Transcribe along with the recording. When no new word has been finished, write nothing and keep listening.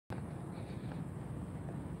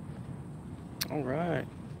All right.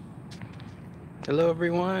 Hello,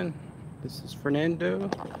 everyone. This is Fernando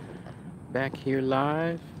back here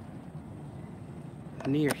live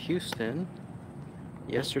near Houston.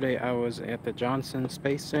 Yesterday, I was at the Johnson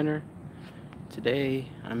Space Center. Today,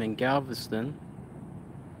 I'm in Galveston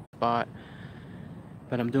spot,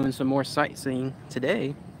 but I'm doing some more sightseeing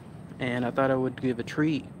today, and I thought I would give a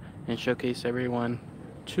treat and showcase everyone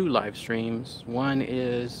two live streams. One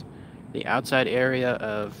is the outside area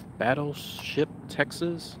of Battleship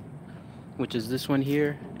Texas, which is this one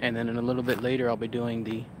here, and then in a little bit later I'll be doing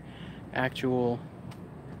the actual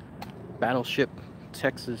Battleship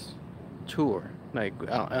Texas tour, like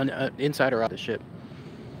inside or out the ship.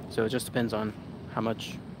 So it just depends on how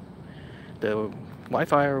much the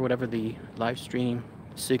Wi-Fi or whatever the live stream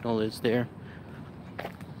signal is there.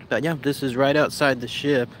 But yeah, this is right outside the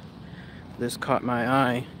ship. This caught my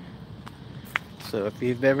eye. So if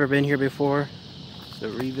you've ever been here before, so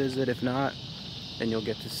revisit. If not, then you'll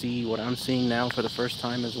get to see what I'm seeing now for the first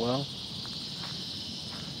time as well.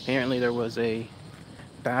 Apparently there was a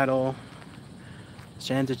battle,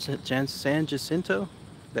 San Jacinto,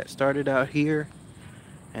 that started out here,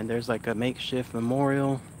 and there's like a makeshift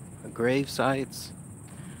memorial, a grave sites.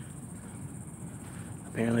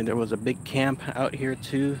 Apparently there was a big camp out here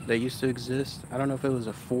too that used to exist. I don't know if it was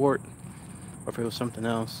a fort or if it was something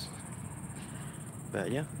else. But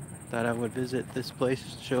yeah, thought I would visit this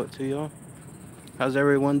place, show it to y'all. How's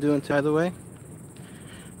everyone doing, by the way?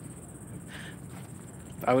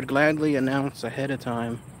 I would gladly announce ahead of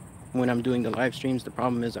time when I'm doing the live streams. The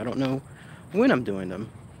problem is I don't know when I'm doing them.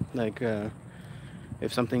 Like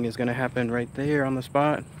if something is going to happen right there on the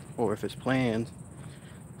spot or if it's planned.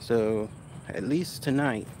 So at least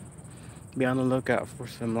tonight, be on the lookout for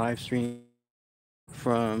some live streams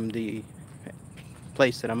from the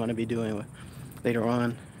place that I'm going to be doing later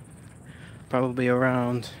on. Probably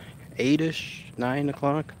around 8ish, 9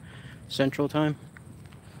 o'clock Central Time.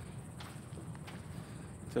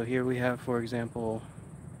 So here we have, for example,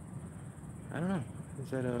 I don't know, is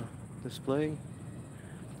that a display?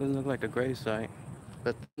 Doesn't look like a grave site,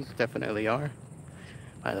 but these definitely are.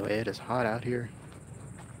 By the way, it is hot out here.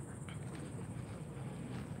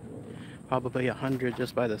 Probably 100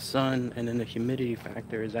 just by the sun, and then the humidity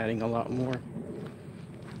factor is adding a lot more.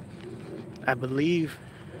 I believe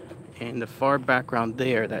in the far background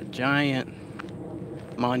there, that giant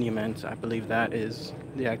monument, I believe that is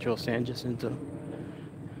the actual San Jacinto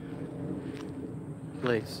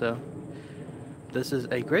place. So this is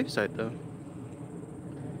a gravesite though.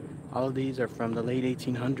 All of these are from the late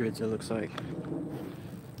 1800s, it looks like.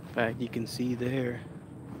 In fact, you can see there,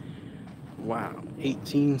 wow,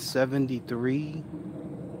 1873,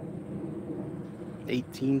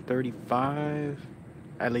 1835,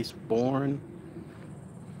 at least born.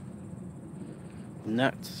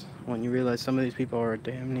 Nuts when you realize some of these people are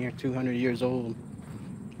damn near 200 years old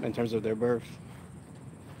in terms of their birth.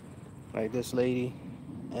 Like this lady,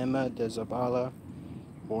 Emma de Zabala,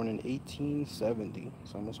 born in 1870,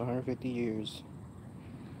 so almost 150 years.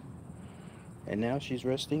 And now she's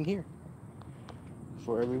resting here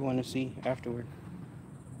for everyone to see afterward.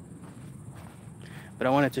 But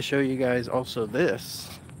I wanted to show you guys also this.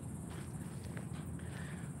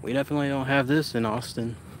 We definitely don't have this in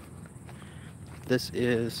Austin. This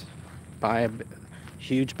is by a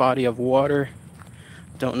huge body of water.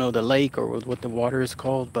 Don't know the lake or what the water is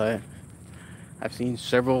called, but I've seen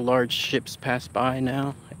several large ships pass by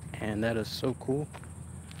now, and that is so cool.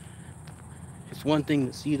 It's one thing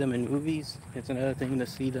to see them in movies, it's another thing to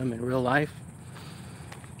see them in real life.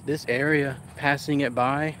 This area, passing it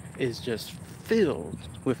by, is just filled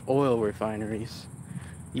with oil refineries.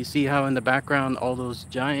 You see how in the background all those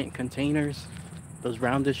giant containers, those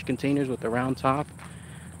roundish containers with the round top,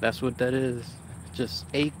 that's what that is. Just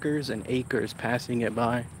acres and acres passing it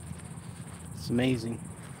by. It's amazing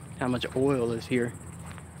how much oil is here,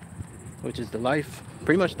 which is the life,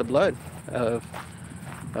 pretty much the blood of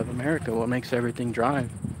America, what makes everything drive.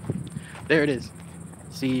 There it is.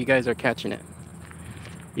 See, you guys are catching it.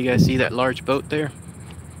 You guys see that large boat there?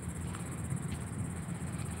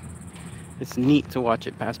 It's neat to watch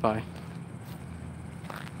it pass by.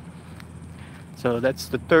 So that's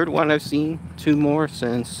the third one I've seen. Two more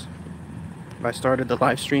since I started the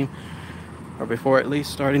live stream, or before at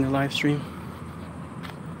least starting the live stream.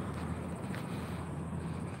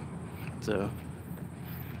 So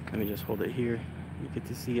let me just hold it here. You get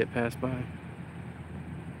to see it pass by.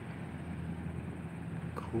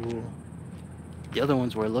 Cool. The other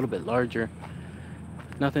ones were a little bit larger.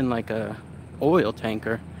 Nothing like a oil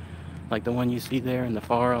tanker like the one you see there in the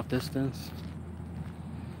far off distance.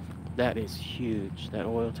 That is huge, that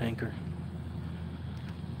oil tanker.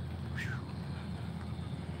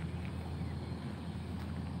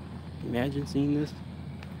 Imagine seeing this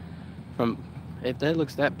from, if that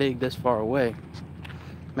looks that big this far away,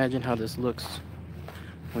 imagine how this looks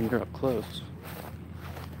when you're up close.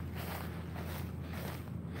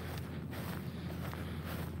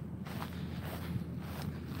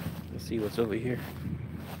 Let's see what's over here.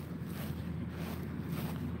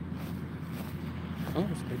 Oh,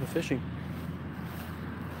 it's people fishing.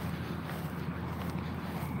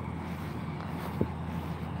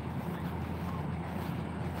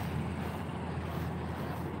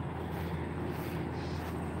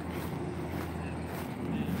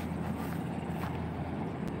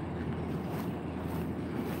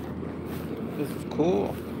 This is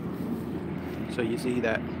cool. So you see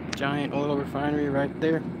that giant oil refinery right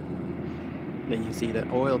there. Then you see the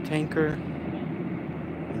oil tanker.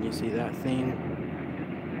 And you see that thing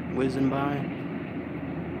whizzing by.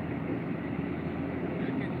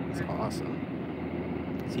 It's awesome.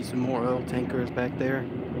 See some more oil tankers back there.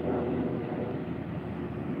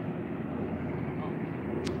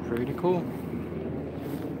 Pretty cool.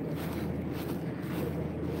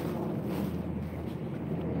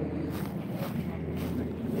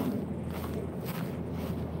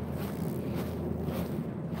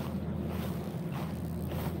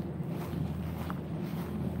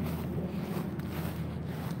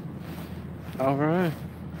 All right.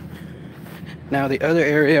 Now the other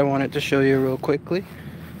area I wanted to show you real quickly.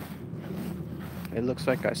 It looks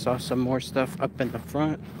like I saw some more stuff up in the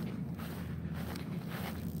front.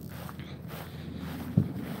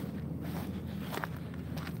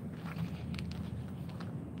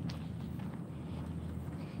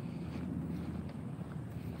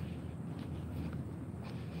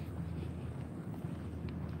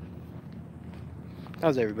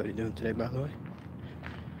 How's everybody doing today, by the way?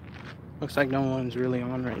 Looks like no one's really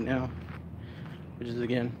on right now, which is,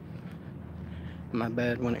 again, my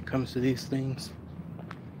bad when it comes to these things.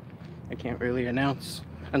 I can't really announce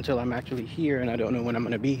until I'm actually here, and I don't know when I'm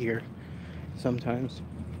going to be here sometimes,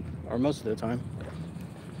 or most of the time.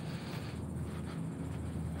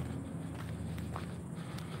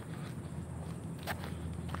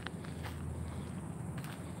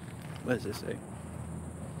 What does this say?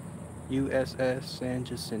 USS San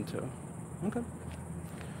Jacinto. Okay.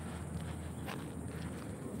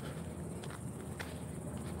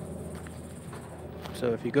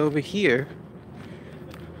 So if you go over here,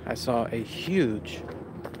 I saw a huge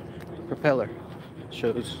propeller.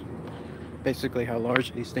 Shows basically how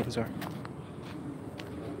large these things are.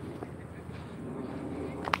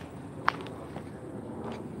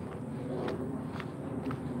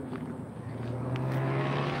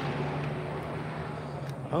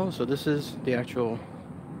 Oh, so this is the actual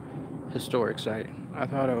historic site. I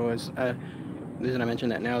thought it was, the reason I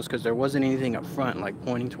mentioned that now is because there wasn't anything up front like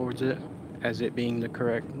pointing towards it as it being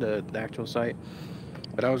the actual site.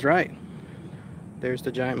 But I was right. There's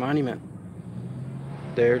the giant monument.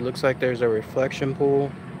 There looks like there's a reflection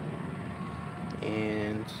pool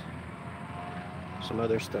and some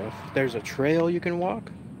other stuff. There's a trail you can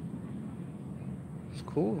walk. It's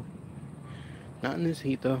cool. Not in this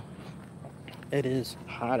heat though. It is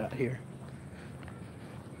hot out here.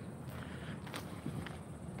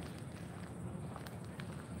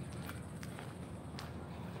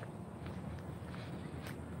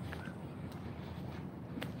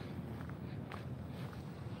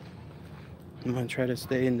 I'm gonna try to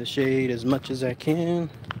stay in the shade as much as I can.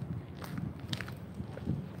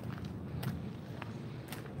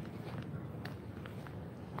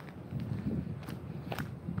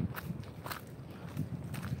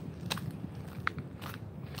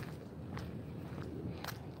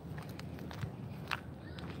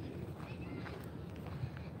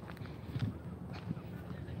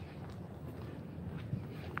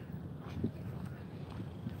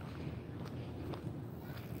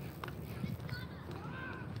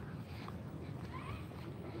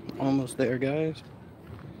 Almost there, guys.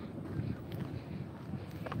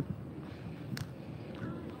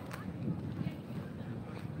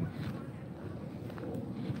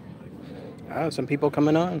 Ah, some people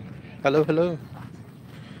coming on. Hello, hello.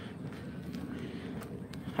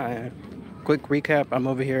 Hi. Quick recap. I'm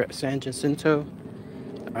over here at San Jacinto,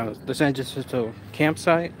 the San Jacinto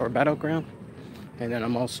campsite or battleground. And then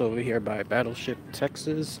I'm also over here by Battleship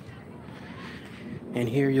Texas. And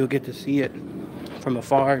here you'll get to see it from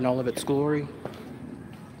afar in all of its glory.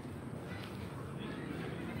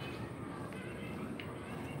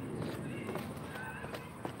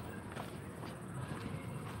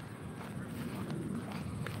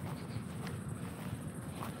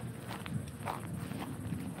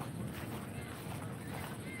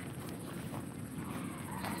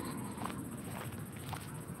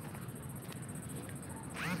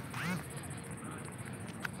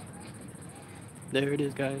 There it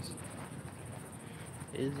is, guys.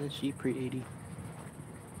 Isn't she pretty?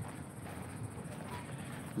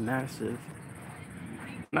 Massive.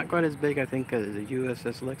 Not quite as big, I think, as the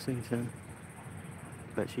USS Lexington,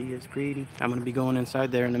 but she is pretty. I'm gonna be going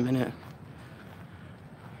inside there in a minute.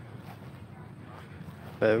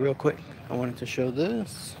 But real quick, I wanted to show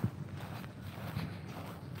this.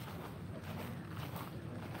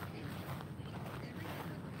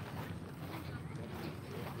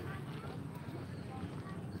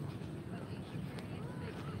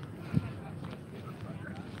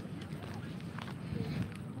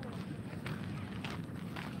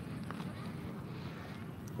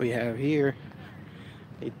 We have here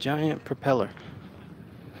a giant propeller.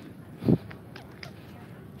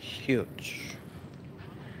 Huge.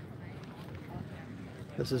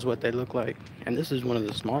 This is what they look like. And this is one of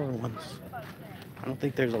the smaller ones. I don't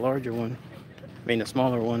think there's a larger one. I mean, a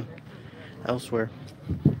smaller one elsewhere.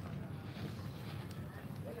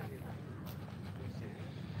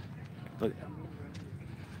 Look.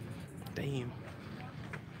 Damn.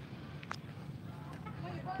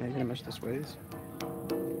 Imagine how much this weighs.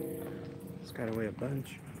 It's gotta weigh a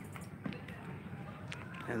bunch.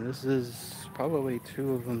 And this is probably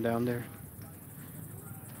 2 of them down there.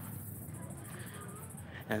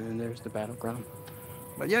 And then there's the battleground.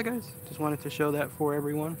 But yeah, guys, just wanted to show that for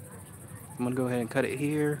everyone. I'm gonna go ahead and cut it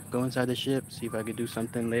here, go inside the ship, see if I could do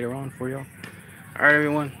something later on for y'all. Alright,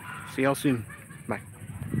 everyone. See y'all soon.